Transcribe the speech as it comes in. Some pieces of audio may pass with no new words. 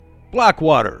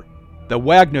Blackwater, the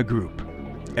Wagner Group,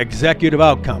 Executive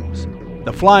Outcomes,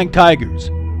 the Flying Tigers,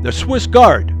 the Swiss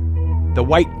Guard, the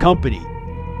White Company,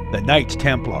 the Knights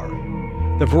Templar,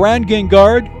 the Varangian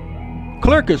Guard,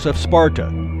 Clercus of Sparta,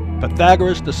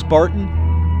 Pythagoras the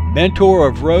Spartan, Mentor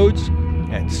of Rhodes,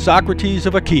 and Socrates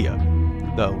of Achaia.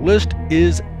 The list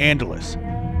is endless.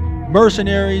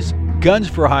 Mercenaries, guns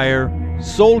for hire,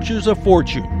 soldiers of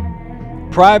fortune,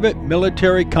 private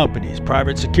military companies,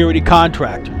 private security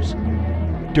contractors,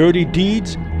 dirty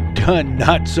deeds done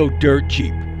not so dirt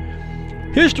cheap.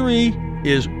 History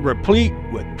is replete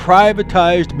with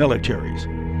privatized militaries.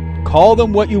 Call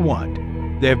them what you want.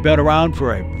 They have been around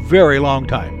for a very long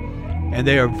time, and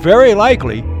they are very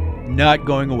likely not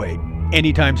going away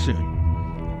anytime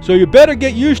soon. So you better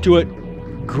get used to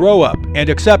it, grow up, and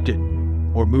accept it,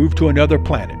 or move to another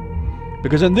planet.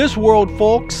 Because in this world,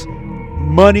 folks,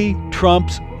 money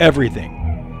trumps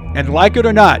everything. And like it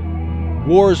or not,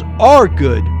 wars are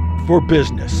good for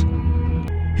business.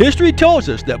 History tells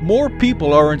us that more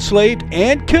people are enslaved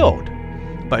and killed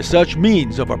by such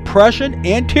means of oppression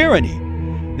and tyranny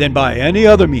than by any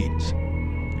other means.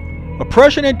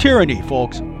 Oppression and tyranny,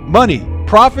 folks, money,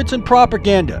 profits, and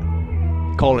propaganda.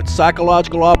 Call it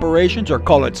psychological operations or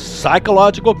call it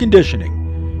psychological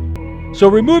conditioning. So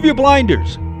remove your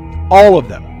blinders, all of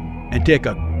them, and take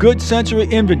a good sensory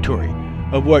inventory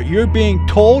of what you're being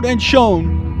told and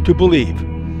shown to believe.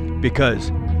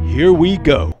 Because here we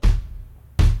go.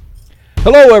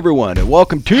 Hello everyone, and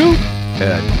welcome to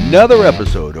another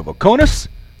episode of Oconus,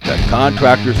 the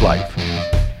Contractor's Life.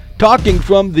 Talking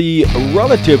from the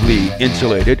relatively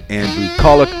insulated and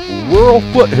bucolic rural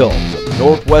foothills of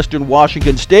northwestern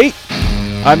Washington State,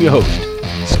 I'm your host,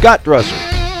 Scott Dresser.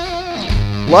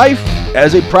 Life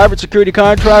as a private security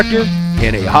contractor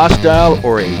in a hostile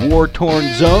or a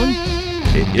war-torn zone,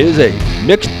 it is a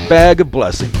mixed bag of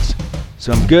blessings.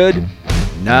 Some good,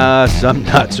 some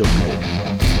not so good.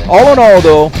 All in all,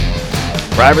 though,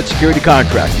 private security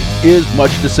contracting is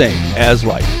much the same as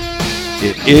life.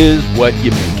 It is what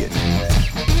you make it.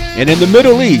 And in the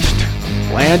Middle East,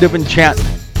 land of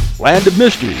enchantment, land of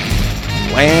mystery,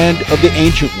 land of the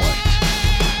ancient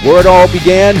ones, where it all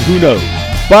began, who knows?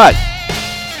 But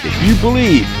if you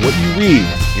believe what you read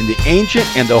in the ancient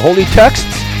and the holy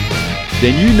texts,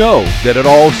 then you know that it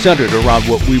all centered around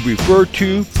what we refer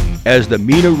to as the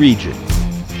MENA region,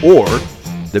 or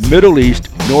the Middle East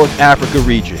North Africa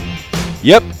region.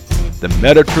 Yep, the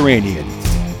Mediterranean.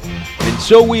 And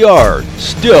so we are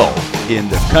still in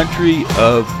the country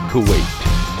of Kuwait.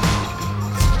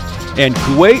 And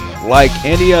Kuwait, like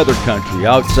any other country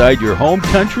outside your home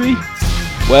country,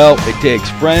 well, it takes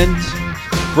friends,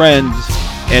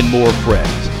 and more friends.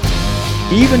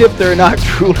 Even if they're not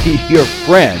truly your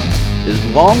friends, as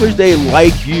long as they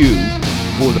like you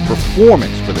for the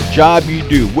performance, for the job you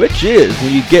do, which is,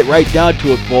 when you get right down to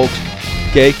it, folks,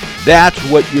 okay, that's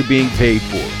what you're being paid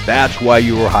for. That's why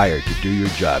you were hired, to do your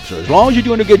job. So as long as you're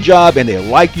doing a good job and they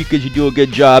like you because you do a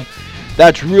good job,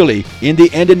 that's really, in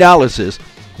the end analysis,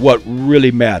 what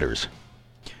really matters.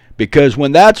 Because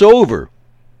when that's over,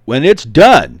 when it's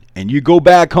done, and you go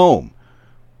back home,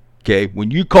 okay, when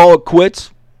you call it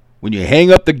quits, when you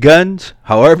hang up the guns,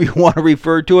 however you want to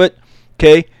refer to it,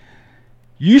 okay,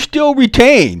 you still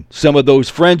retain some of those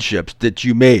friendships that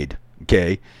you made,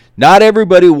 okay? Not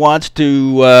everybody wants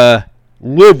to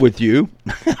live with you,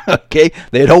 okay?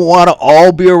 They don't want to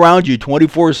all be around you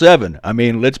 24/7. I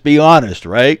mean, let's be honest,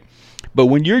 right? But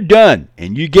when you're done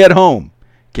and you get home,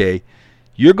 okay,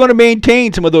 you're going to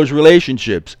maintain some of those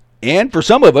relationships. And for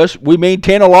some of us, we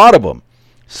maintain a lot of them.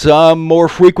 Some more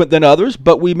frequent than others,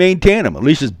 but we maintain them, at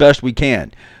least as best we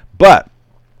can. But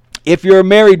if you're a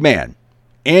married man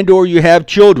and or you have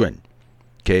children,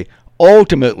 okay,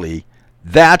 ultimately,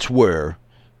 that's where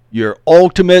your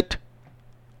ultimate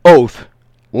oath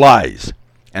lies.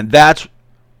 And that's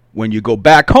when you go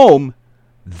back home,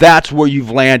 that's where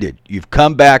you've landed. You've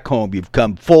come back home. You've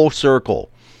come full circle.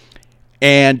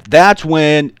 And that's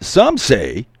when some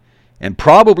say, and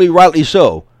probably rightly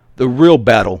so, the real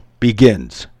battle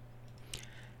begins.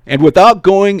 And without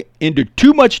going into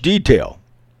too much detail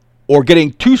or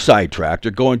getting too sidetracked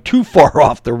or going too far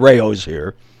off the rails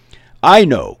here, I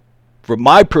know from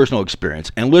my personal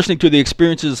experience and listening to the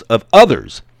experiences of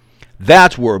others,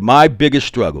 that's where my biggest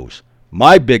struggles,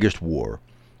 my biggest war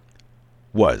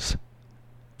was.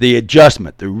 The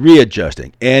adjustment, the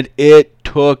readjusting. And it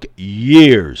took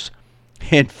years.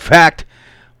 In fact,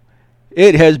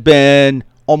 it has been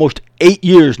almost 8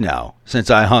 years now since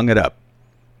I hung it up.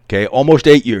 Okay, almost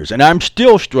 8 years. And I'm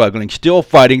still struggling, still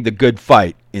fighting the good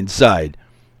fight inside.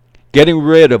 Getting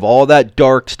rid of all that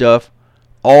dark stuff,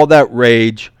 all that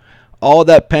rage, all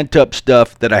that pent up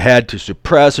stuff that I had to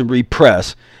suppress and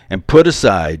repress and put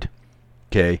aside,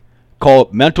 okay, call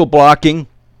it mental blocking,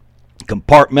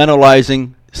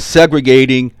 compartmentalizing,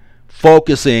 segregating,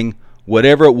 focusing,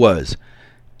 whatever it was.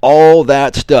 All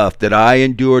that stuff that I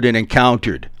endured and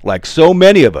encountered, like so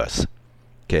many of us,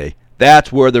 okay,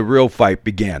 that's where the real fight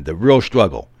began, the real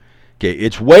struggle. Okay,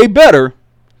 it's way better,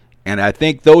 and I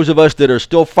think those of us that are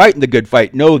still fighting the good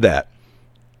fight know that.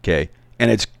 Okay,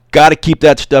 and it's got to keep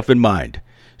that stuff in mind.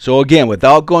 So again,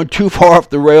 without going too far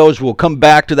off the rails, we'll come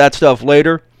back to that stuff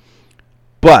later,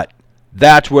 but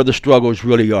that's where the struggles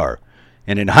really are.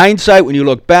 And in hindsight, when you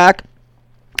look back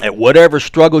at whatever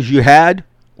struggles you had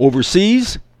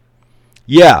overseas,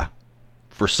 yeah,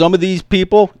 for some of these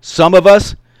people, some of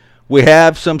us, we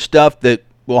have some stuff that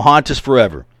will haunt us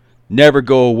forever, never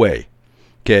go away.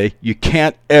 Okay, you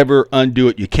can't ever undo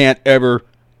it. You can't ever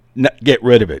get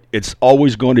rid of it. It's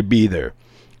always going to be there.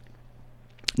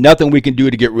 Nothing we can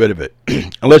do to get rid of it,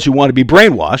 unless you want to be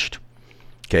brainwashed.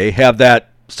 Okay, have that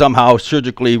somehow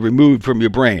surgically removed from your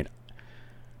brain.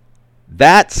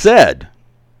 That said,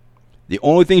 the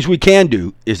only things we can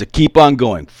do is to keep on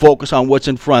going. Focus on what's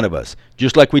in front of us,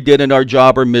 just like we did in our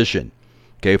job or mission.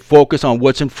 Okay, focus on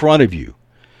what's in front of you.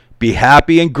 Be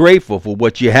happy and grateful for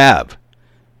what you have.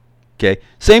 Okay,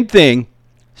 same thing,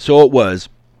 so it was,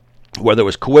 whether it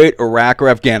was Kuwait, Iraq, or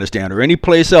Afghanistan, or any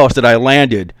place else that I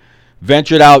landed,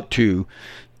 ventured out to,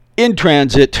 in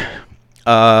transit,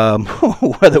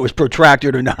 whether it was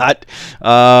protracted or not.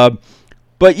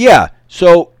 But yeah,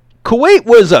 so Kuwait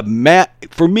was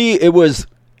for me, it was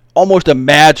almost a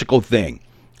magical thing.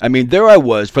 I mean, there I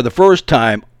was for the first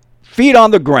time, feet on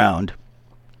the ground,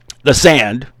 the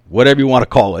sand, whatever you want to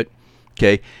call it,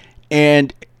 okay,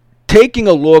 and taking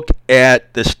a look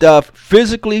at the stuff,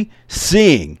 physically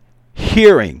seeing,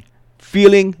 hearing,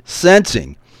 feeling,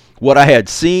 sensing what I had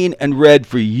seen and read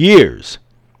for years,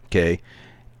 okay,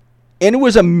 and it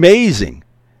was amazing.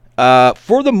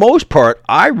 For the most part,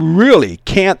 I really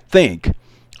can't think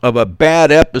of a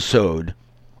bad episode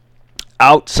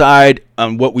outside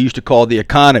on what we used to call the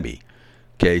economy.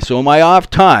 Okay, so in my off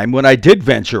time, when I did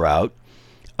venture out,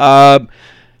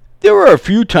 there were a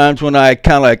few times when I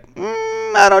kind of like,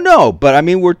 I don't know, but I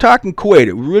mean, we're talking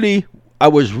Kuwait. I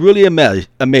was really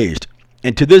amazed,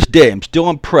 and to this day, I'm still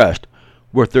impressed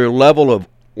with their level of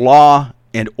law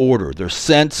and order, their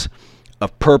sense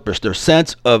of purpose, their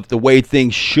sense of the way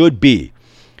things should be.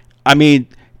 I mean,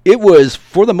 it was,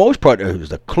 for the most part, it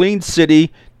was a clean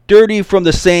city, dirty from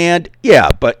the sand. Yeah,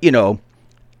 but, you know,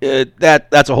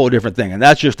 that's a whole different thing, and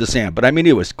that's just the sand. But, I mean,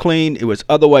 it was clean. It was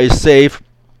otherwise safe.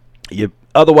 You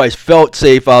otherwise felt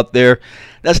safe out there.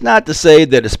 That's not to say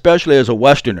that, especially as a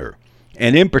Westerner,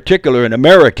 and in particular an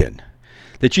American,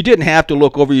 that you didn't have to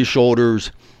look over your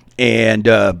shoulders and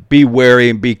be wary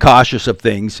and be cautious of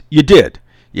things. You did.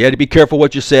 You had to be careful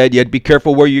what you said. You had to be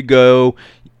careful where you go.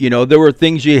 You know, there were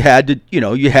things you had to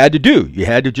do. You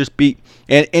had to just be,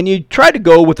 and you tried to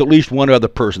go with at least one other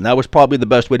person. That was probably the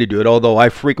best way to do it, although I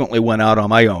frequently went out on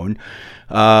my own.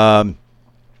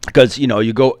 Because, you know,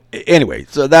 you go, anyway,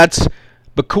 so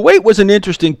but Kuwait was an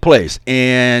interesting place.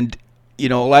 And, you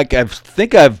know, like I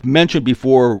think I've mentioned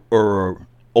before or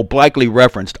obliquely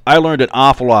referenced, I learned an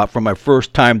awful lot from my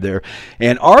first time there.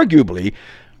 And arguably,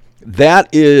 that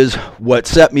is what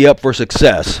set me up for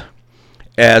success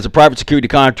as a private security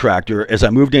contractor as I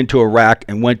moved into Iraq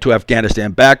and went to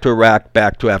Afghanistan, back to Iraq,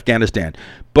 back to Afghanistan.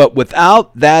 But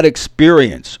without that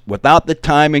experience, without the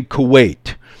time in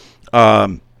Kuwait,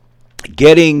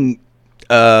 getting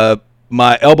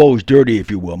my elbows dirty,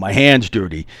 if you will, my hands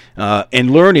dirty,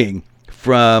 and learning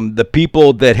from the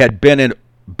people that had been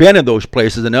in those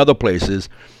places and other places,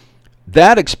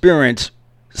 that experience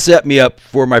set me up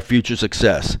for my future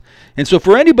success. And so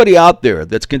for anybody out there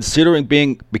that's considering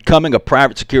becoming a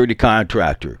private security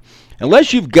contractor,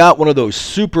 unless you've got one of those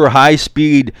super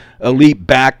high-speed elite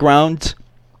backgrounds,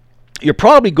 you're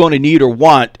probably going to need or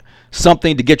want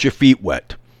something to get your feet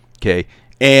wet, okay,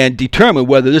 and determine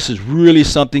whether this is really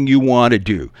something you want to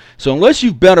do. So unless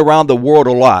you've been around the world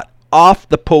a lot, off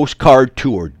the postcard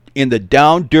tour, in the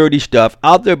down dirty stuff,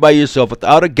 out there by yourself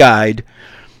without a guide,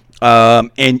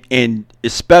 and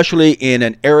especially in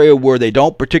an area where they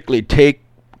don't particularly take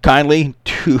kindly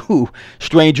to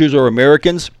strangers or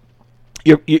Americans,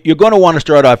 you're going to want to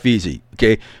start off easy,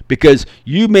 okay? Because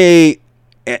you may,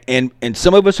 and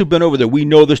some of us who've been over there, we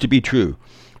know this to be true.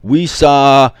 We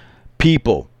saw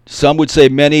people, some would say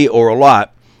many or a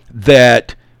lot,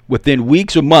 that within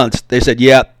weeks or months, they said,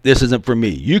 yeah, this isn't for me.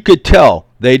 You could tell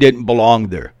they didn't belong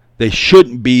there. They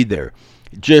shouldn't be there.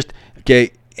 Just,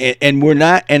 okay, and we're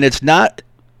not, and it's not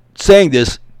saying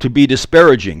this to be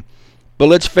disparaging, but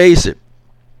let's face it,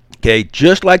 Okay,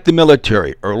 just like the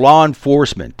military or law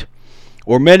enforcement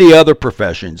or many other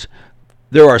professions,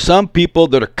 there are some people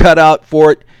that are cut out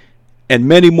for it and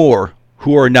many more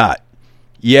who are not.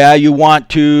 Yeah, you want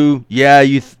to. Yeah,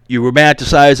 you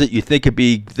romanticize it. You think it'd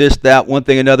be this, that, one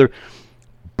thing, another.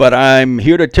 But I'm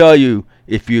here to tell you,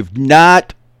 if you've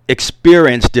not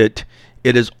experienced it,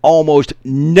 it is almost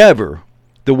never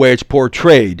the way it's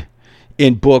portrayed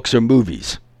in books or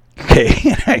movies.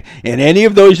 Okay, and any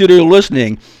of those that are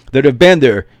listening that have been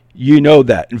there, you know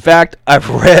that. In fact, I've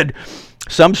read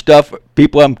some stuff,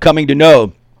 people I'm coming to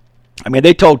know. I mean,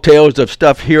 they told tales of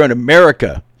stuff here in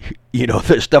America,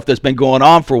 the stuff that's been going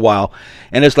on for a while.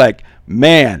 And it's like,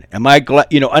 man, am I glad,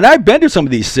 and I've been to some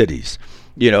of these cities,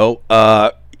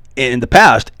 in the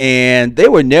past, and they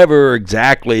were never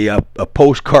exactly a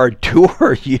postcard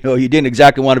tour. You didn't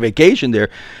exactly want a vacation there,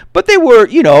 but they were,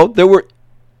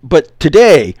 but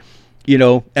today,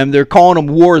 and they're calling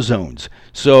them war zones.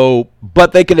 So,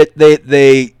 but they're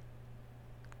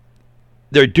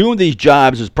doing these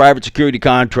jobs as private security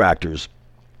contractors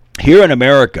here in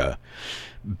America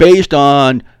based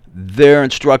on their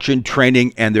instruction,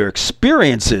 training, and their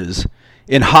experiences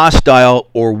in hostile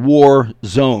or war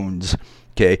zones.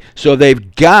 Okay, so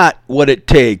they've got what it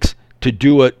takes to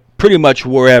do it pretty much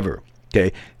wherever.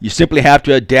 Okay, you simply have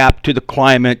to adapt to the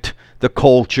climate, the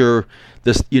culture,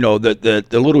 the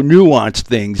little nuanced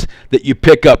things that you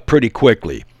pick up pretty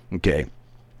quickly. Okay,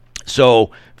 so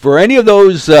for any of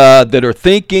those that are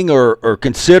thinking or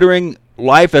considering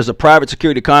life as a private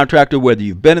security contractor, whether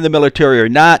you've been in the military or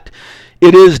not,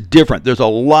 it is different. There's a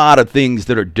lot of things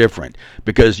that are different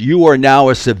because you are now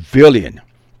a civilian.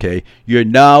 Okay, you're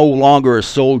no longer a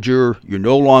soldier. You're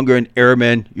no longer an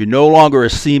airman. You're no longer a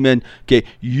seaman. Okay,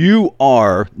 you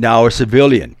are now a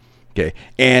civilian. Okay,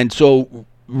 and so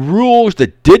rules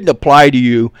that didn't apply to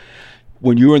you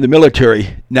when you were in the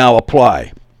military now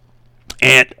apply.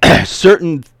 And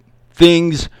certain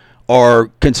things are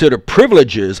considered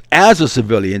privileges as a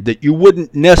civilian that you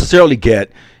wouldn't necessarily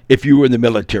get if you were in the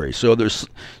military. So there's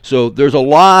a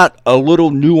lot of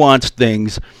little nuanced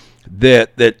things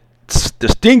that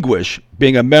distinguish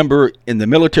being a member in the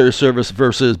military service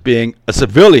versus being a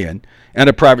civilian and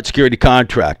a private security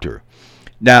contractor.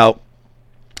 Now,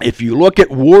 if you look at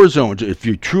war zones, if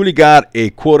you truly got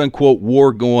a quote-unquote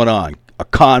war going on, a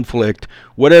conflict,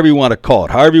 whatever you want to call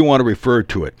it, however you want to refer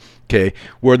to it, okay,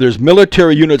 where there's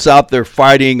military units out there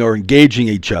fighting or engaging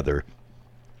each other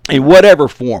in whatever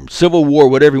form, civil war,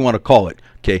 whatever you want to call it,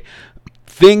 okay,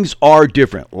 things are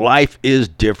different. Life is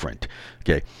different,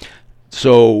 okay.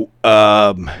 So,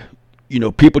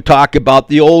 people talk about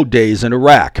the old days in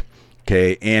Iraq,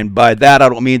 okay, and by that I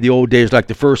don't mean the old days like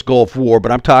the first Gulf War, but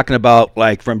I'm talking about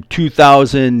like from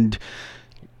 2000,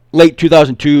 late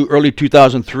 2002, early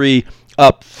 2003,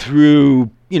 up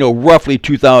through, roughly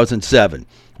 2007,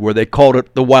 where they called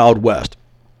it the Wild West.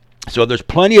 So there's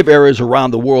plenty of areas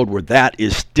around the world where that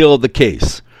is still the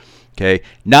case, okay,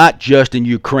 not just in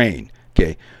Ukraine,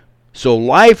 okay. So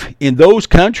life in those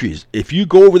countries, if you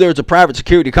go over there as a private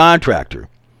security contractor,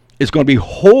 is going to be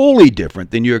wholly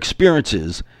different than your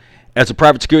experiences as a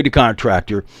private security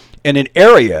contractor in an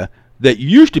area that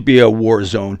used to be a war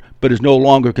zone but is no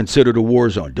longer considered a war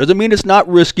zone. Doesn't mean it's not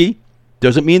risky.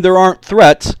 Doesn't mean there aren't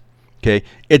threats. Okay,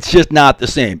 it's just not the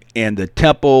same. And the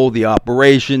tempo, the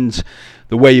operations,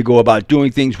 the way you go about doing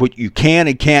things, what you can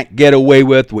and can't get away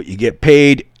with, what you get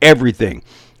paid, everything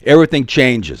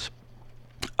changes.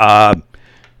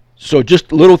 So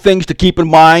just little things to keep in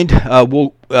mind.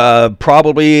 We'll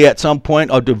probably at some point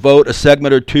I'll devote a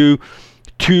segment or two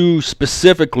to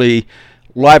specifically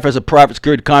life as a private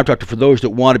security contractor for those that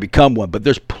want to become one. But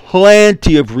there's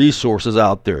plenty of resources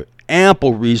out there,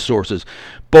 ample resources,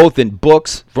 both in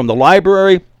books from the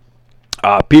library,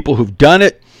 people who've done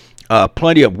it,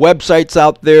 plenty of websites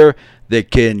out there that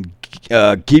can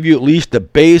give you at least the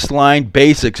baseline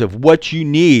basics of what you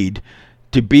need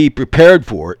to be prepared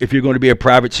for if you're going to be a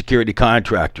private security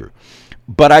contractor.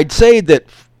 But I'd say that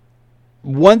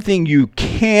one thing you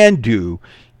can do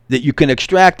that you can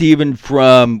extract even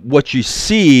from what you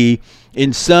see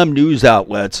in some news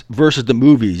outlets versus the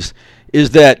movies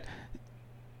is that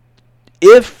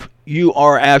if you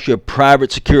are actually a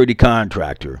private security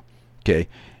contractor, okay,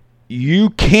 you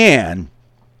can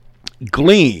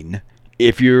glean,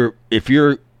 if you're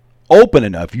open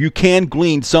enough, you can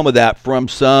glean some of that from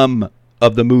some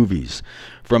of the movies,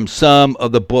 from some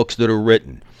of the books that are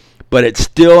written, but it's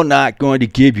still not going to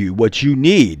give you what you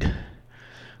need.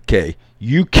 Okay,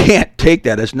 you can't take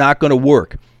that. It's not going to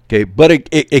work. Okay, but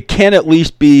it can at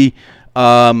least be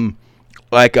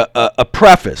like a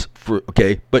preface for,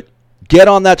 okay, but get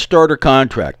on that starter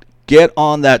contract. Get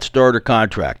on that starter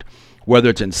contract. whether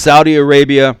it's in Saudi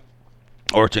Arabia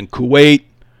or it's in Kuwait,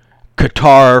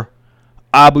 Qatar,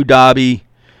 Abu Dhabi.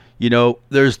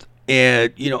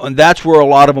 And that's where a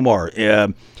lot of them are.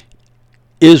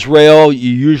 Israel,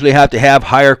 you usually have to have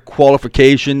higher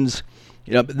qualifications.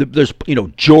 There's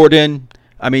Jordan.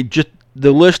 I mean, just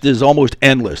the list is almost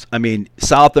endless. I mean,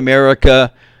 South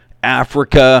America,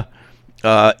 Africa,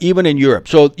 even in Europe.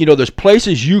 So, there's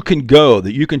places you can go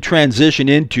that you can transition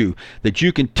into, that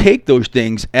you can take those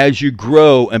things as you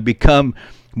grow and become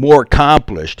more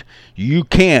accomplished. You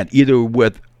can, either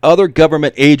with other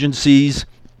government agencies,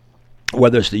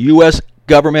 whether it's the U.S.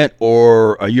 government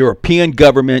or a European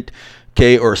government,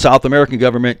 okay, or a South American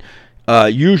government.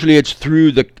 Usually it's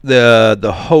through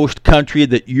the host country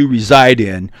that you reside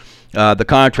in, the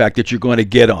contract that you're going to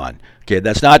get on. Okay,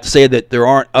 that's not to say that there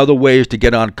aren't other ways to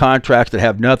get on contracts that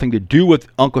have nothing to do with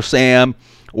Uncle Sam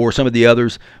or some of the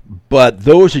others, but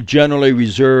those are generally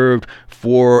reserved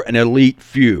for an elite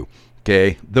few.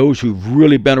 Okay, those who've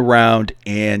really been around,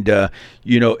 and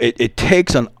it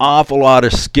takes an awful lot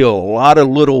of skill, a lot of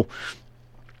little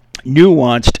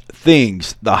nuanced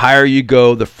things. The higher you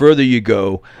go, the further you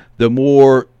go, the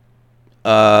more,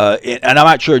 and I'm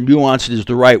not sure nuanced is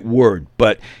the right word,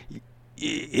 but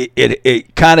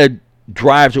it kind of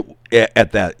drives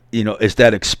at that, it's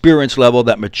that experience level,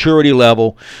 that maturity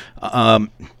level,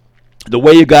 the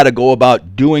way you got to go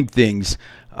about doing things.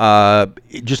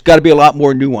 It just got to be a lot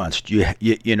more nuanced.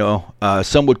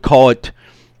 Some would call it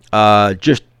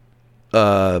just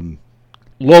low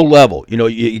level.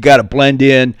 You got to blend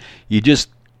in. You just,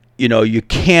 you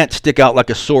can't stick out like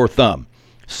a sore thumb.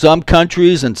 Some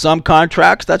countries and some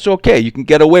contracts, that's okay. You can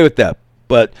get away with that.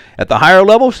 But at the higher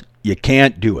levels, you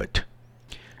can't do it.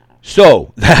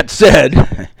 So, that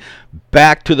said,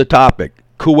 back to the topic.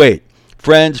 Kuwait.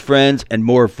 Friends, and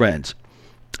more friends.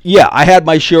 Yeah, I had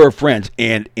my share of friends,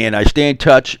 and I stay in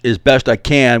touch as best I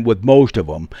can with most of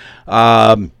them.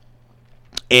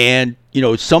 And,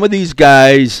 some of these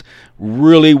guys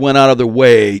really went out of their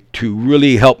way to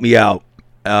really help me out.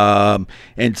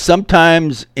 And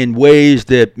sometimes in ways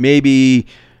that maybe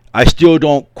I still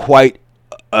don't quite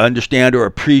understand or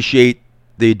appreciate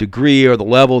the degree or the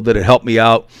level that it helped me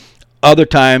out. Other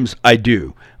times I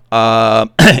do.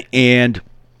 And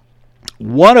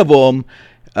one of them,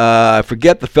 I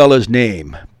forget the fella's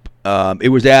name.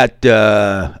 It was at,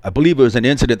 I believe it was an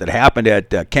incident that happened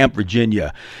at Camp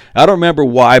Virginia. I don't remember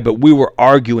why, but we were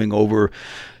arguing over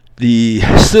the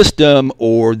system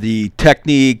or the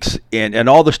techniques and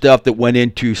all the stuff that went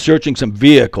into searching some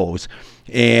vehicles.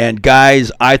 And guys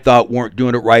I thought weren't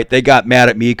doing it right. They got mad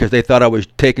at me because they thought I was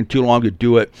taking too long to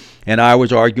do it. And I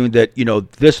was arguing that,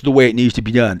 this is the way it needs to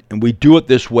be done. And we do it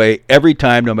this way every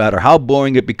time, no matter how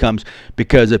boring it becomes.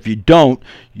 Because if you don't,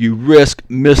 you risk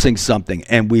missing something.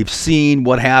 And we've seen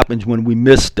what happens when we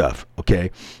miss stuff.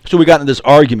 Okay. So we got into this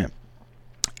argument.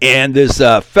 And this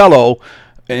fellow,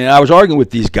 and I was arguing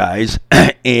with these guys.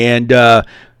 And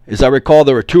as I recall,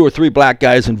 there were 2 or 3 black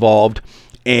guys involved.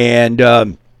 And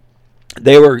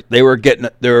they were getting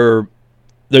their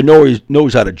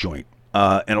nose out of joint.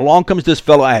 And along comes this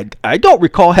fellow. I don't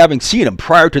recall having seen him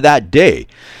prior to that day.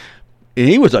 And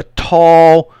he was a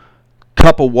tall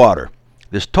cup of water.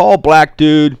 This tall black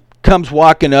dude comes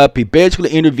walking up. He basically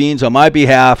intervenes on my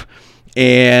behalf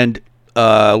and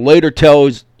later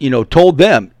told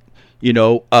them,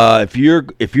 if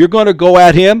you're going to go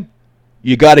at him,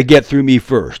 you got to get through me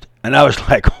first. And I was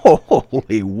like,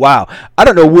 holy wow. I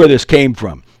don't know where this came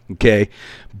from. Okay,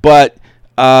 but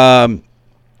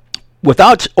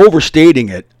without overstating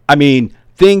it, I mean,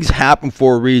 things happen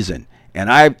for a reason,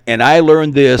 and I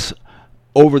learned this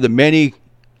over the many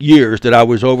years that I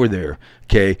was over there.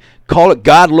 Okay, call it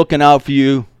God looking out for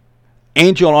you,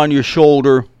 angel on your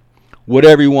shoulder,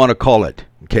 whatever you want to call it.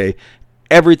 Okay,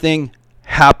 everything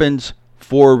happens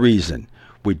for a reason.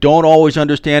 We don't always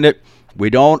understand it.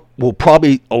 We'll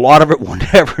probably, a lot of it we'll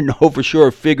never know for sure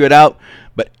or figure it out,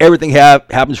 but everything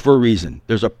happens for a reason.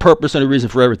 There's a purpose and a reason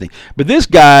for everything. But this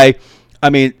guy, I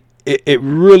mean, it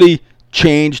really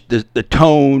changed the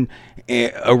tone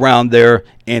around there,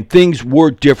 and things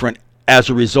were different as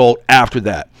a result after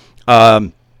that.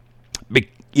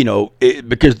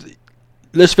 Because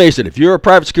let's face it, if you're a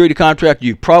private security contractor,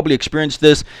 you've probably experienced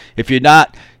this. If you're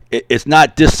not, it's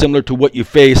not dissimilar to what you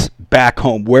face back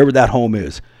home, wherever that home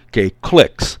is. Okay,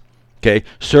 cliques. Okay,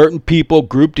 certain people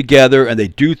group together and they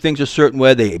do things a certain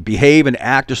way. They behave and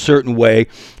act a certain way.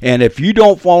 And if you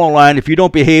don't fall in line, if you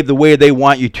don't behave the way they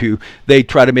want you to, they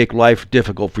try to make life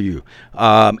difficult for you.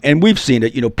 And we've seen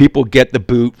it. People get the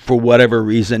boot for whatever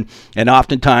reason, and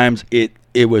oftentimes it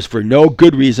was for no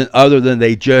good reason other than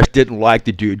they just didn't like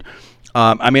the dude.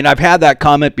 I mean, I've had that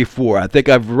comment before. I think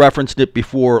I've referenced it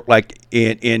before, like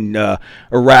in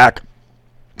Iraq.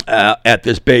 At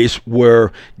this base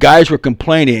where guys were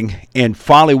complaining, and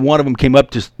finally one of them came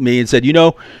up to me and said,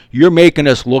 you're making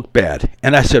us look bad.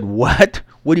 And I said, what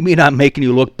do you mean I'm making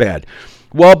you look bad?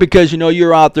 Well, because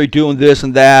you're out there doing this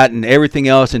and that and everything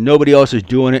else, and nobody else is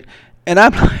doing it. And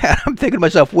I'm thinking to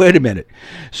myself, wait a minute,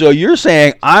 so you're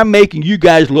saying I'm making you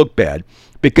guys look bad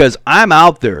because I'm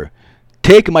out there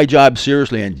taking my job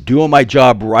seriously and doing my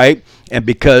job right, and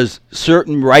because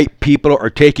certain right people are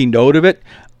taking note of it,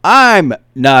 I'm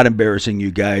not embarrassing you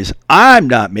guys. I'm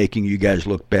not making you guys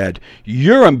look bad.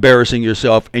 You're embarrassing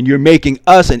yourself, and you're making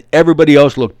us and everybody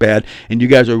else look bad, and you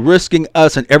guys are risking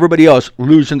us and everybody else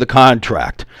losing the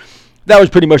contract. That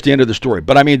was pretty much the end of the story.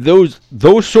 But I mean, those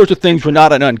sorts of things were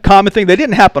not an uncommon thing. They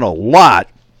didn't happen a lot.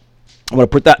 I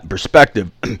want to put that in perspective.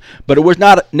 But it was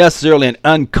not necessarily an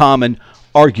uncommon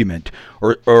argument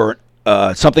or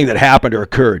something that happened or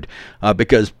occurred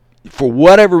because for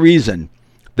whatever reason,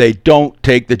 they don't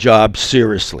take the job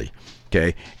seriously,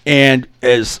 okay? And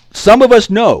as some of us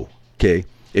know, okay,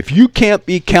 if you can't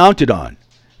be counted on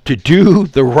to do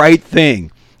the right thing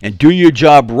and do your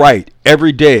job right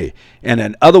every day in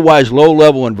an otherwise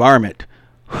low-level environment,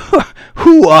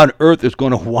 who on earth is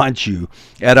going to want you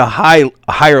at a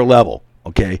higher level,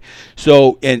 okay?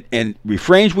 So, and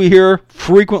refrains we hear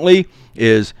frequently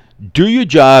is do your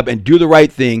job and do the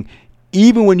right thing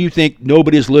even when you think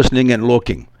nobody's listening and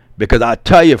looking. Because I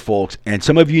tell you, folks, and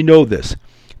some of you know this,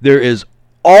 there is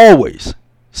always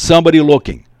somebody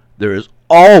looking. There is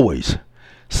always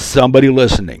somebody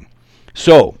listening.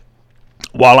 So,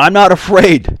 while I'm not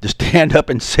afraid to stand up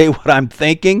and say what I'm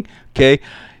thinking, okay,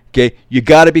 you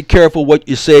got to be careful what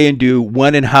you say and do,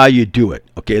 when and how you do it.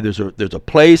 Okay, there's a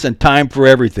place and time for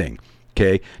everything.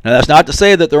 Okay, now that's not to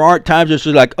say that there aren't times it's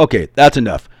just like, okay, that's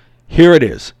enough. Here it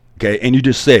is. Okay, and you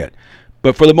just say it.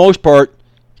 But for the most part,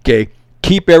 okay,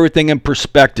 keep everything in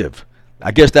perspective.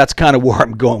 I guess that's kind of where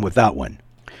I'm going with that one.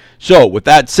 So with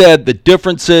that said, the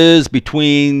differences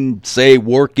between, say,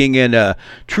 working in a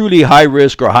truly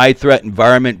high-risk or high-threat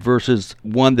environment versus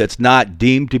one that's not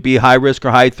deemed to be high-risk or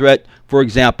high-threat, for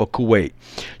example, Kuwait.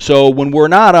 So when we're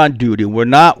not on duty, we're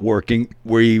not working,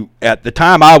 at the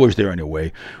time I was there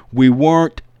anyway, we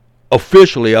weren't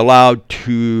officially allowed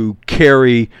to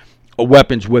carry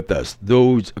weapons with us.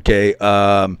 Those, okay,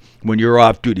 when you're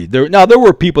off duty. There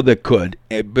were people that could,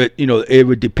 but it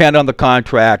would depend on the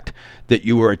contract that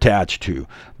you were attached to.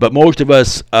 But most of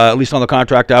us, at least on the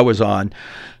contract I was on,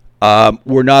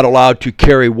 were not allowed to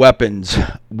carry weapons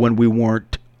when we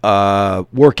weren't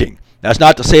working. That's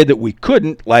not to say that we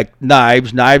couldn't, like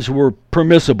knives. Knives were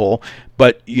permissible,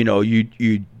 but you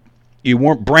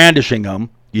weren't brandishing them.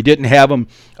 You didn't have them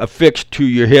affixed to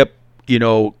your hip,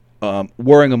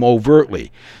 wearing them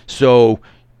overtly. So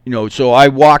I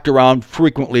walked around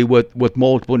frequently with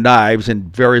multiple knives in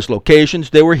various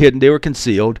locations. They were hidden, they were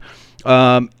concealed,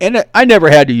 and I never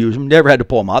had to use them, never had to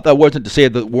pull them out. That wasn't to say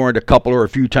that there weren't a couple or a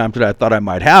few times that I thought I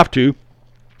might have to,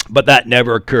 but that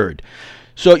never occurred.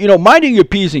 So, minding your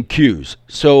P's and Q's.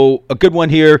 So a good one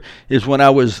here is when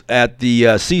I was at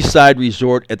the Seaside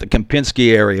Resort at the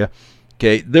Kempinski area.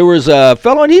 Okay, there was a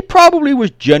fellow, and he probably was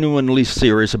genuinely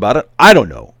serious about it. I don't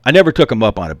know. I never took him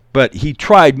up on it, but he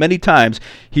tried many times.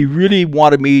 He really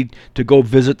wanted me to go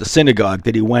visit the synagogue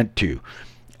that he went to.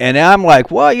 And I'm like,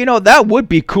 well, that would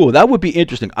be cool. That would be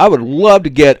interesting. I would love to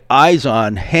get eyes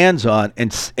on, hands on,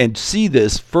 and see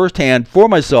this firsthand for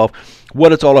myself,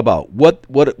 what it's all about, what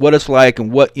it's like,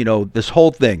 and what, this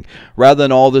whole thing, rather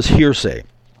than all this hearsay.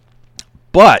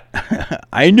 But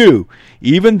I knew,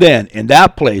 even then, in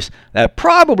that place, that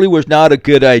probably was not a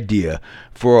good idea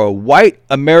for a white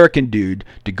American dude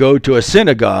to go to a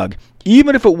synagogue,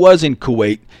 even if it was in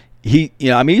Kuwait. He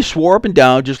swore up and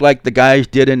down, just like the guys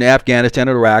did in Afghanistan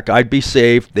and Iraq. I'd be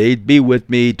safe. They'd be with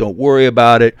me. Don't worry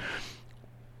about it.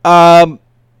 And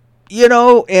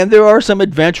there are some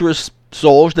adventurous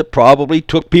souls that probably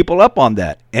took people up on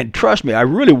that. And trust me, I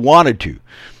really wanted to.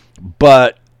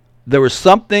 But there was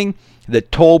something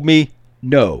that told me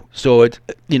no. So it's,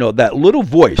 that little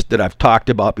voice that I've talked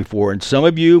about before, and some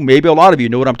of you, maybe a lot of you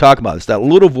know what I'm talking about. It's that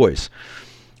little voice.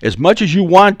 As much as you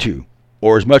want to,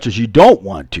 or as much as you don't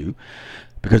want to,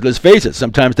 because let's face it,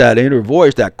 sometimes that inner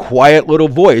voice, that quiet little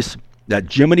voice,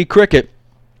 that Jiminy Cricket,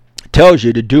 tells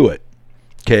you to do it.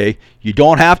 Okay? You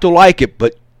don't have to like it,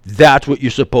 but that's what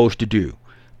you're supposed to do.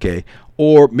 Okay?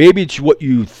 Or maybe it's what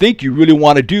you think you really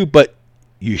want to do, but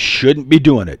you shouldn't be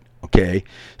doing it. Okay?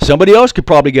 Somebody else could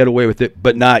probably get away with it,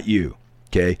 but not you.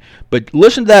 Okay? But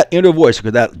listen to that inner voice,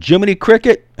 because that Jiminy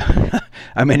Cricket,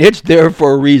 I mean, it's there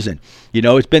for a reason.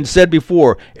 It's been said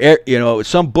before,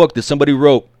 some book that somebody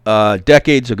wrote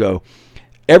decades ago,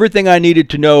 everything I needed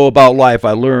to know about life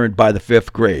I learned by the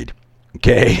 5th grade.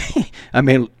 Okay? I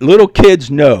mean, little kids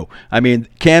know. I mean,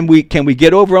 can we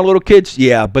get over on little kids?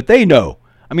 Yeah, but they know.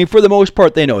 I mean, for the most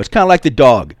part, they know. It's kind of like the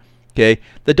dog. Okay?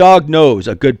 The dog knows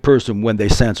a good person when they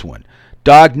sense one.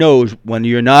 Dog knows when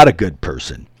you're not a good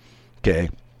person. Okay?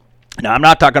 Now, I'm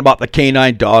not talking about the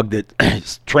canine dog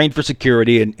that's trained for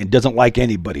security and doesn't like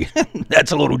anybody.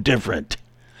 That's a little different.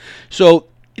 So,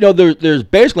 there's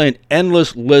basically an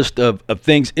endless list of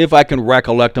things, if I can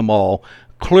recollect them all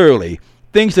clearly,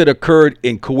 things that occurred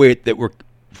in Kuwait that were,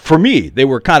 for me, they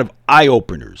were kind of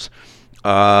eye-openers.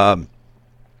 And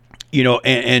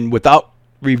without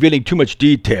revealing too much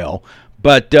detail,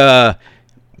 but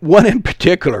one in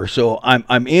particular. So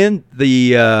I'm in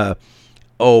the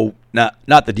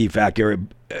not the DFAC area.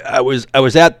 I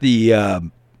was at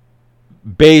the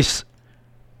base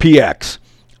PX,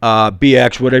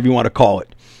 BX, whatever you want to call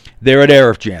it, there at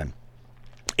Arifjan.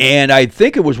 And I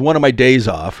think it was one of my days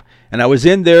off, and I was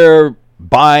in there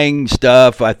buying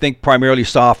stuff, I think primarily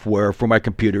software for my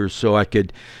computer so I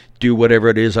could do whatever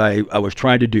it is I was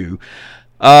trying to do.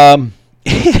 And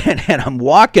I'm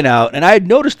walking out, and I had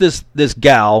noticed this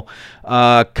gal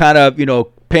kind of,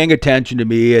 paying attention to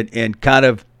me and kind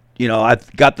of, I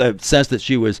got the sense that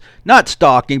she was not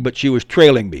stalking, but she was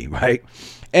trailing me, right?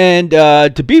 And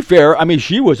to be fair, I mean,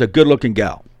 she was a good-looking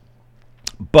gal.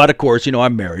 But, of course,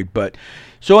 I'm married. But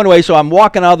so anyway, so I'm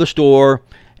walking out of the store,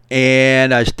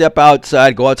 and I step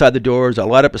outside, go outside the doors. I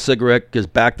light up a cigarette because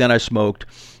back then I smoked.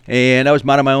 And I was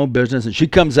minding my own business, and she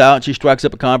comes out, and she strikes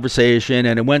up a conversation,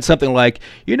 and it went something like,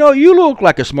 you look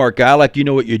like a smart guy, like you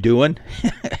know what you're doing.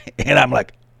 And I'm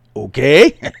like,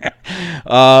 okay.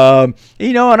 And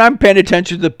I'm paying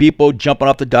attention to the people jumping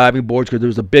off the diving boards because there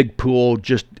was a big pool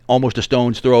just almost a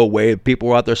stone's throw away. People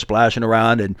were out there splashing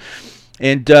around, and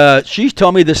she's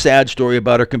telling me the sad story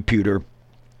about her computer.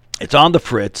 It's on the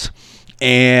fritz.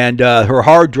 And her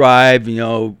hard drive,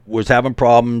 was having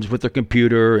problems with her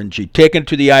computer, and she'd taken it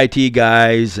to the IT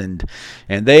guys, and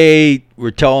they were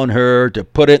telling her to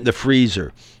put it in the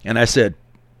freezer. And I said,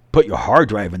 put your hard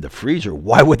drive in the freezer?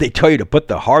 Why would they tell you to put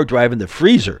the hard drive in the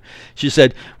freezer? She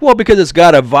said, well, because it's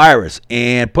got a virus,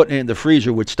 and putting it in the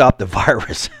freezer would stop the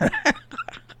virus.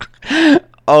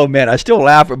 Oh, man, I still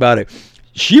laugh about it.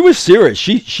 She was serious.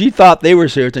 She thought they were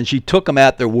serious, and she took them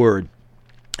at their word.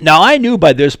 Now, I knew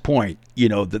by this point,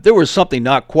 that there was something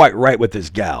not quite right with this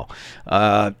gal.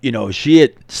 She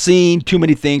had seen too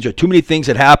many things, or too many things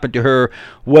had happened to her,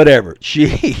 whatever. But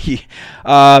she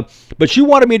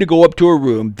wanted me to go up to her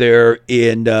room there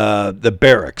in the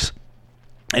barracks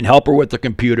and help her with the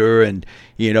computer, and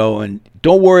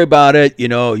don't worry about it.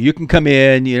 You can come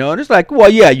in. And it's like, well,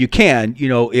 yeah, you can.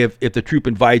 If the troop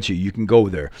invites you, you can go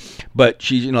there. But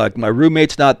she's like, my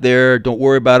roommate's not there. Don't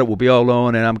worry about it. We'll be all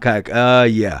alone. And I'm kind of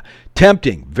like, yeah.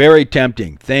 Tempting, very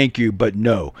tempting. Thank you, but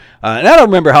no. And I don't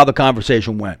remember how the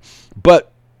conversation went.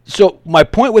 But so my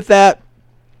point with that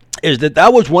is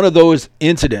that was one of those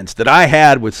incidents that I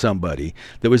had with somebody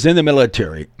that was in the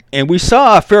military, and we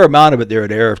saw a fair amount of it there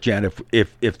at Arifjan.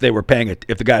 If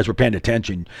the guys were paying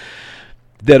attention,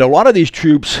 that a lot of these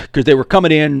troops, because they were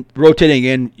coming in, rotating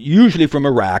in, usually from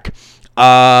Iraq,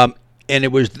 and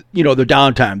it was their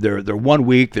downtime. They're 1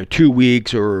 week, they're 2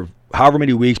 weeks, or however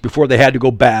many weeks before they had to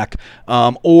go back,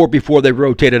 or before they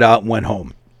rotated out and went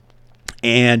home.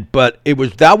 But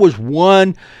that was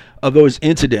one of those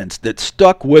incidents that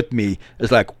stuck with me.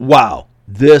 It's like, wow,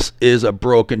 this is a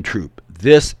broken troop.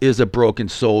 This is a broken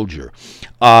soldier.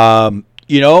 Maybe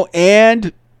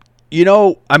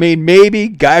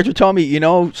guys are telling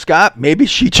me, Scott, maybe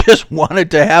she just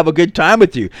wanted to have a good time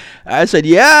with you. I said,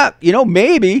 yeah,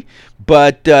 maybe,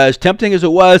 but as tempting as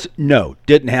it was, no,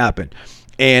 didn't happen.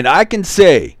 And I can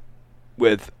say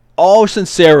with all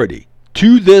sincerity,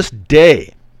 to this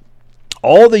day,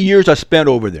 all the years I spent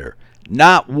over there,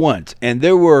 not once, and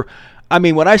there were,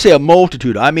 when I say a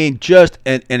multitude, I mean just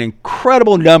an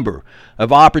incredible number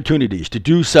of opportunities to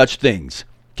do such things,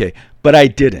 okay, but I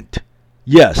didn't.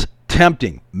 Yes,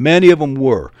 tempting, many of them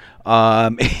were,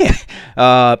 and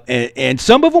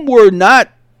some of them were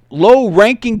not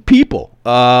low-ranking people,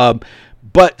 but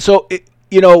so,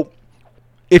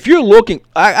 if you're looking,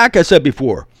 like I said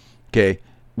before, okay,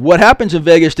 what happens in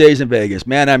Vegas stays in Vegas.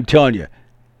 Man, I'm telling you,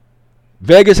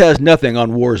 Vegas has nothing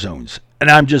on war zones. And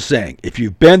I'm just saying, if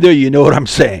you've been there, you know what I'm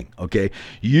saying, okay?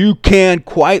 You can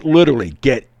quite literally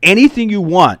get anything you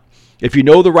want if you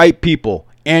know the right people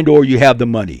and or you have the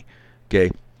money, okay?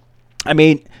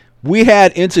 We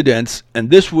had incidents,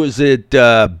 and this was at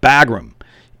Bagram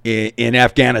in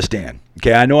Afghanistan.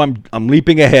 Okay, I know I'm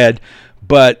leaping ahead,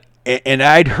 but and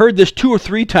I'd heard this 2 or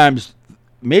 3 times,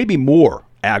 maybe more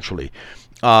actually,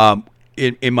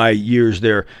 in my years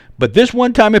there. But this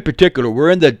one time in particular,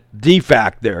 we're in the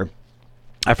DFAC there.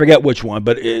 I forget which one,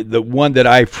 but the one that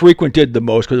I frequented the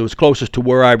most because it was closest to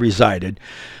where I resided.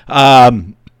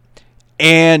 And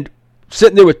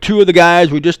sitting there with 2 of the guys,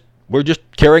 we're just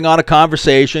carrying on a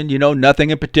conversation,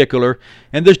 nothing in particular.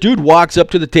 And this dude walks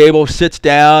up to the table, sits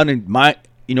down, and do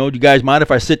you guys mind if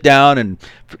I sit down? And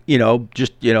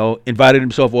just invited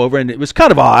himself over, and it was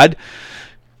kind of odd.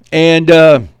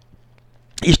 And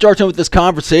he starts in with this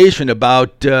conversation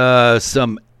about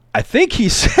some. I think he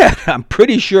said, I'm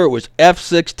pretty sure it was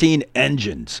F-16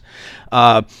 engines.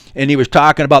 And he was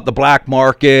talking about the black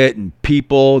market and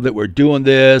people that were doing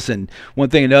this and one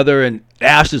thing and another, and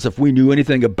asked us if we knew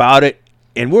anything about it.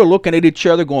 And we're looking at each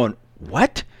other going,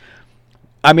 what?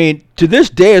 I mean, to this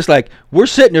day, it's like we're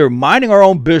sitting there minding our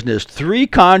own business, 3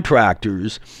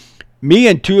 contractors, me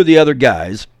and 2 of the other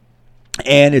guys.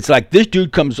 And it's like this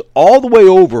dude comes all the way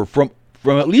over from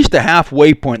at least the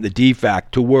halfway point in the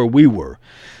DFAC to where we were.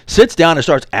 Sits down and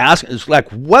starts asking. It's like,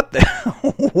 what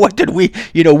did we,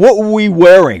 what were we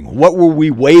wearing? What were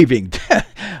we waving?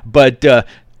 But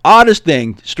oddest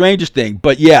thing, strangest thing.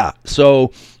 But yeah,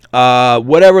 so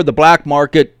whatever the black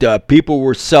market, people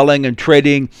were selling and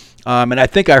trading. And I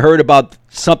think I heard about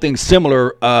something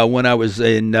similar when I was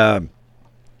in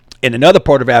another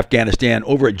part of Afghanistan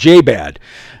over at Jabad.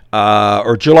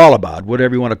 Or Jalalabad,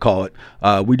 whatever you want to call it.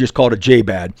 We just called it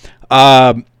Jabad.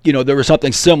 There was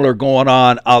something similar going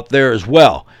on out there as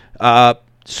well.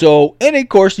 So, and of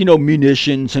course,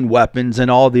 munitions and weapons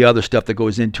and all the other stuff that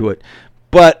goes into it.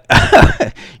 But,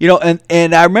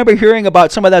 and I remember hearing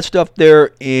about some of that stuff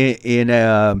there in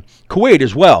Kuwait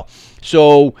as well.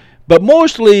 So, but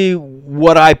mostly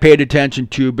what I paid attention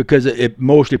to, because it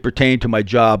mostly pertained to my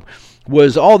job,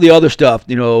 was all the other stuff,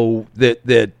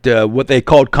 that what they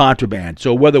called contraband.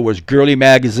 So whether it was girly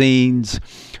magazines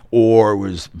or it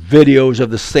was videos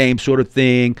of the same sort of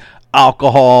thing,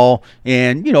 alcohol,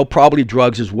 and, probably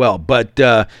drugs as well. But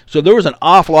so there was an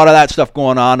awful lot of that stuff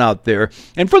going on out there.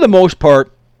 And for the most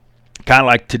part, kind of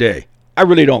like today, I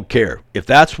really don't care. If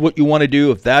that's what you want to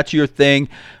do, if that's your thing,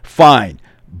 fine.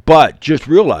 But just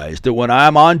realize that when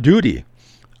I'm on duty,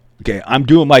 okay, I'm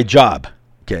doing my job.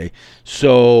 Okay,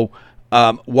 so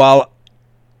while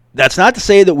that's not to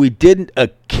say that we didn't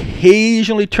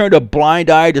occasionally turn a blind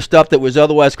eye to stuff that was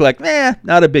otherwise like,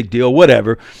 not a big deal,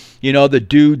 whatever. The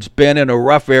dude's been in a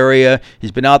rough area.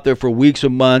 He's been out there for weeks or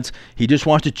months. He just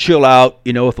wants to chill out,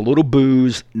 with a little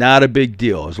booze. Not a big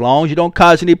deal. As long as you don't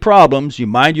cause any problems, you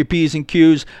mind your P's and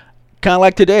Q's, kind of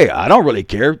like today. I don't really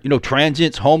care.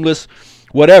 Transients, homeless,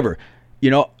 whatever.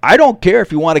 I don't care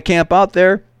if you want to camp out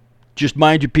there. Just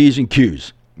mind your P's and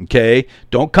Q's. Okay,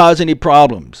 don't cause any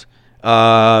problems.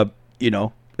 That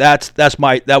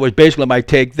was basically my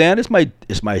take then. It's my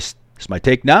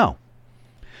take now.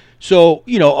 So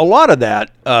a lot of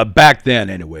that back then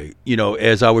anyway.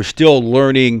 As I was still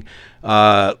learning,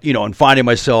 and finding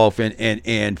myself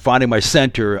and finding my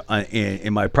center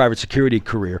in my private security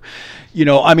career.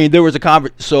 There was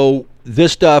so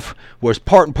this stuff was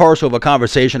part and parcel of a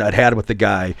conversation I'd had with the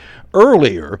guy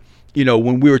earlier.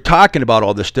 When we were talking about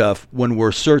all this stuff, when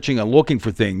we're searching and looking for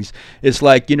things, it's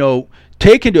like,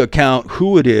 take into account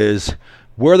who it is,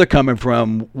 where they're coming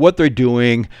from, what they're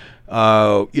doing,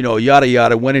 yada,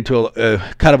 yada, went into a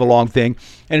kind of a long thing.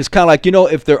 And it's kind of like,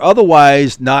 if they're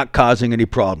otherwise not causing any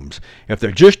problems, if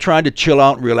they're just trying to chill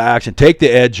out and relax and take the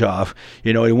edge off,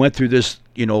 he went through this,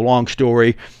 long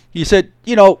story. He said,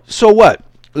 so what?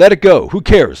 Let it go. Who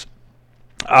cares?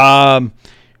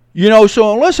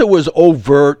 So unless it was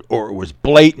overt or it was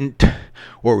blatant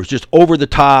or it was just over the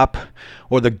top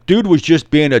or the dude was just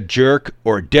being a jerk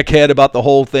or a dickhead about the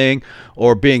whole thing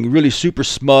or being really super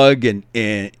smug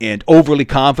and overly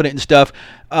confident and stuff,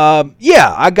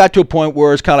 I got to a point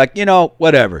where it's kind of like,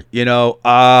 whatever,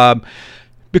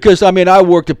 because, I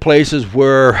worked at places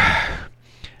where, I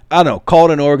don't know, call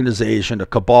it an organization, a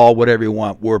cabal, whatever you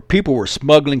want, where people were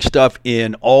smuggling stuff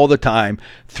in all the time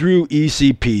through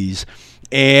ECPs.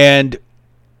 And,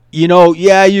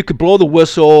 you could blow the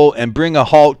whistle and bring a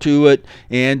halt to it.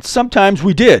 And sometimes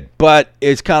we did. But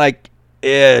it's kind of like,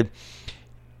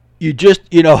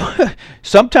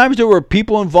 sometimes there were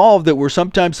people involved that were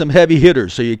sometimes some heavy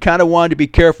hitters. So you kind of wanted to be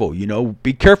careful.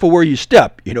 Be careful where you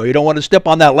step. You don't want to step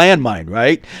on that landmine,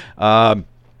 right?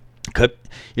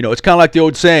 It's kind of like the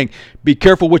old saying, be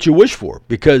careful what you wish for,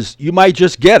 because you might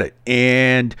just get it.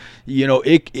 And,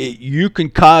 you can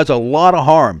cause a lot of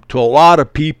harm to a lot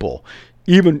of people,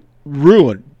 even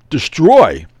ruin,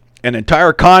 destroy an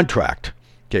entire contract.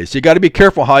 Okay, so you got to be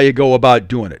careful how you go about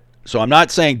doing it. So I'm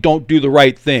not saying don't do the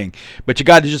right thing, but you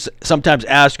got to just sometimes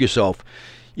ask yourself,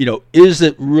 is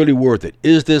it really worth it?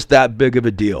 Is this that big of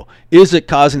a deal? Is it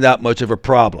causing that much of a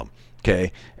problem?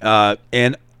 Okay,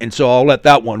 and so I'll let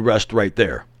that one rest right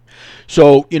there.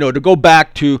 So, to go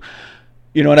back to,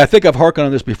 and I think I've harked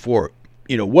on this before,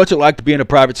 what's it like to be in a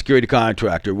private security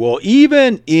contractor? Well,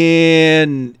 even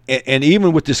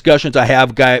with discussions I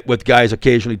have with guys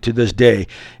occasionally to this day,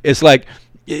 it's like,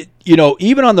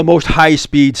 even on the most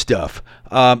high-speed stuff,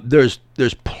 there's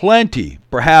plenty,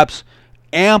 perhaps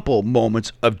ample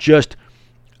moments of just,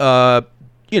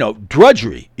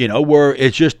 drudgery, where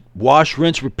it's just wash,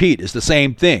 rinse, repeat. It's the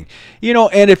same thing.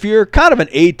 And if you're kind of an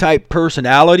A-type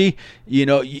personality, you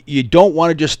don't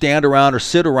want to just stand around or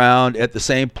sit around at the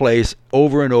same place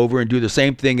over and over and do the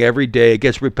same thing every day. It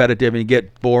gets repetitive and you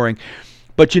get boring.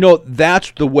 But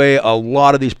that's the way a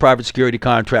lot of these private security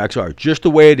contracts are. Just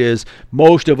the way it is.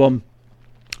 Most of them,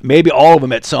 maybe all of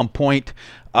them at some point.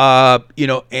 And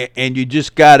you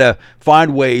just gotta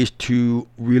find ways to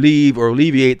relieve or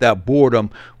alleviate that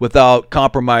boredom without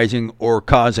compromising or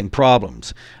causing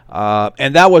problems.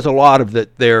 And that was a lot of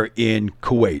it there in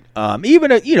Kuwait. Even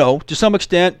to some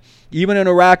extent, even in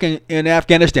Iraq and in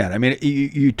Afghanistan. I mean,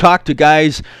 you talk to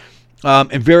guys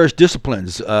in various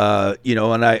disciplines,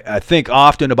 and I think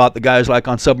often about the guys like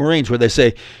on submarines where they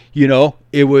say,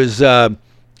 it was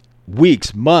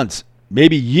weeks, months,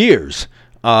 maybe years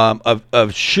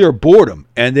of sheer boredom,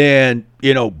 and then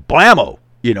blammo,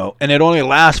 and it only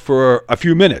lasts for a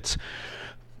few minutes.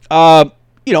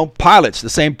 Pilots, the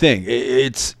same thing.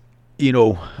 It's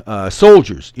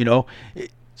soldiers.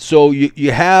 So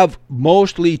you have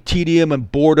mostly tedium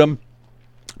and boredom,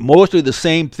 mostly the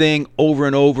same thing over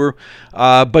and over,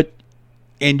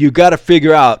 and you got to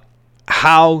figure out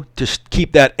how to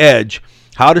keep that edge,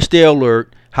 how to stay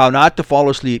alert, how not to fall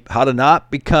asleep, how to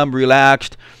not become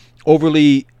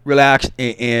overly relaxed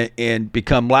and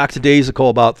become lackadaisical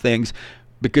about things,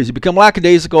 because you become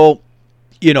lackadaisical,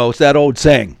 it's that old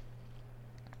saying,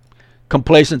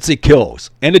 complacency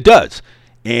kills, and it does,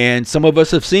 and some of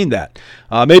us have seen that,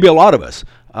 maybe a lot of us.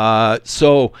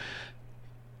 So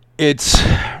it's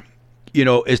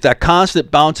that constant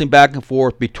bouncing back and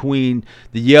forth between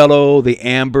the yellow, the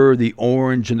amber, the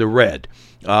orange, and the red.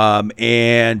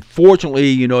 And fortunately,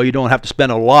 you don't have to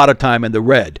spend a lot of time in the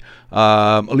red.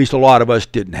 At least a lot of us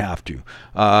didn't have to.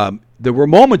 There were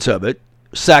moments of it,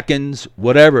 seconds,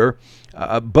 whatever,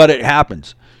 but it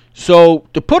happens. So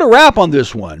to put a wrap on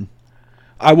this one,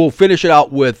 I will finish it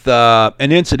out with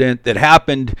an incident that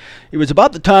happened. It was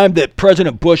about the time that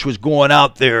President Bush was going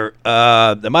out there.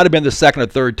 It might have been the second or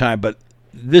third time, but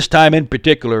this time in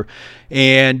particular.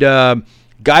 And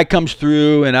guy comes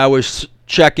through, and I was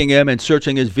checking him and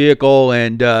searching his vehicle,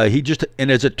 and as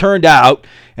it turned out,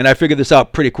 and I figured this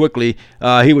out pretty quickly,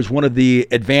 he was one of the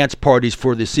advance parties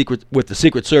for the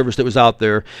Secret Service that was out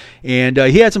there, and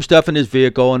he had some stuff in his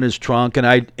vehicle in his trunk, and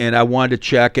I wanted to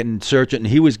check it and search it, and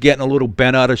he was getting a little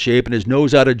bent out of shape and his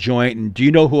nose out of joint, and do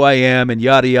you know who I am, and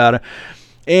yada yada.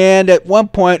 And at one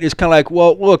point it's kind of like,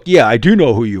 well, look, yeah, I do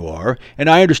know who you are, and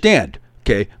I understand,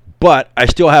 okay, but I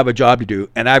still have a job to do,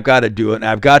 and I've got to do it, and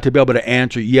I've got to be able to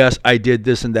answer, yes, I did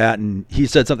this and that. And he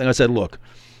said something. I said, look,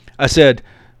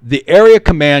 the area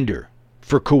commander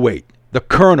for Kuwait, the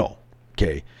colonel,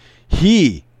 okay,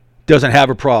 he doesn't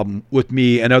have a problem with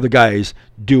me and other guys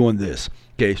doing this.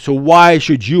 Okay, so why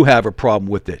should you have a problem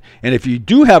with it? And if you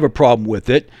do have a problem with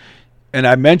it, and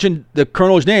I mentioned the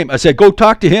colonel's name, I said, go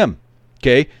talk to him.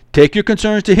 Okay, take your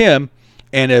concerns to him,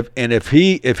 and if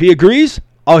he agrees,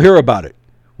 I'll hear about it.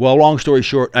 Well, long story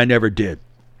short, I never did.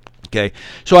 Okay,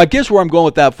 so I guess where I'm going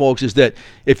with that, folks, is that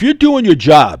if you're doing your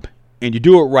job and you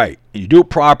do it right and you do it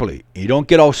properly, and you don't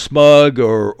get all smug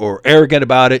or arrogant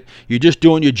about it, you're just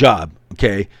doing your job,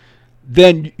 okay,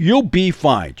 then you'll be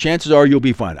fine. Chances are you'll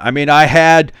be fine. I mean, I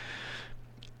had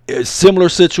a similar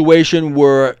situation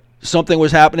where something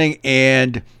was happening,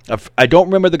 and I don't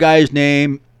remember the guy's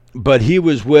name, but he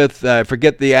was with, I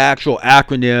forget the actual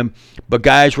acronym, but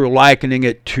guys were likening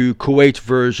it to Kuwait's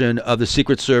version of the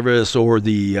Secret Service or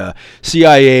the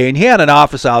CIA, and he had an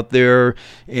office out there,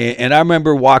 and I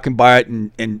remember walking by it,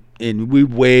 and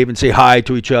we'd wave and say hi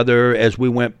to each other as we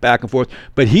went back and forth,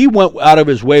 but he went out of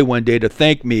his way one day to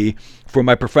thank me for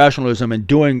my professionalism and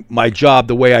doing my job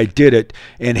the way I did it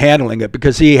and handling it,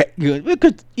 because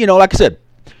like I said,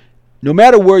 no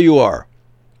matter where you are,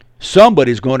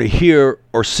 somebody's going to hear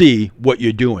or see what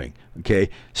you're doing, okay?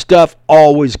 Stuff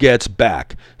always gets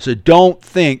back. So don't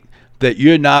think that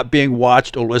you're not being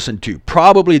watched or listened to.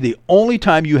 Probably the only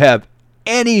time you have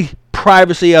any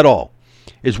privacy at all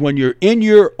is when you're in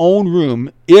your own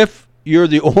room, if you're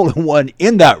the only one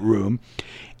in that room,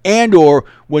 and or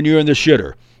when you're in the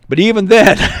shitter. But even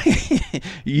then,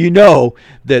 you know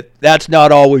that that's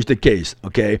not always the case,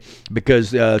 okay?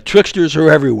 Because tricksters are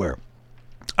everywhere.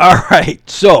 All right,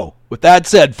 so with that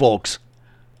said, folks,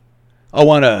 I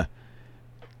want to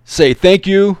say thank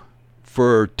you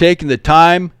for taking the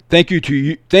time. Thank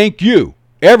you,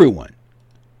 everyone,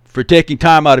 for taking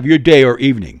time out of your day or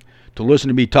evening to listen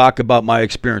to me talk about my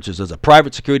experiences as a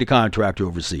private security contractor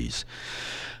overseas.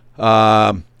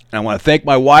 And I want to thank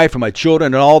my wife and my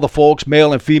children and all the folks,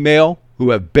 male and female, who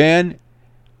have been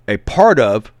a part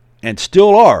of and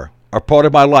still are part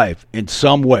of my life in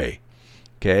some way.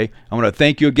 Okay? I want to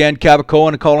thank you again, Cabot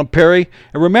Cohen and Colin Perry.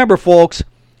 And remember, folks,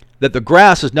 that the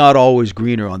grass is not always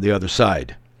greener on the other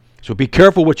side. So be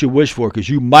careful what you wish for, because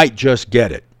you might just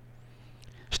get it.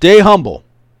 Stay humble,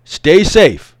 stay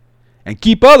safe, and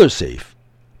keep others safe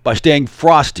by staying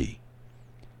frosty.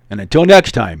 And until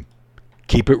next time,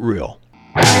 keep it real.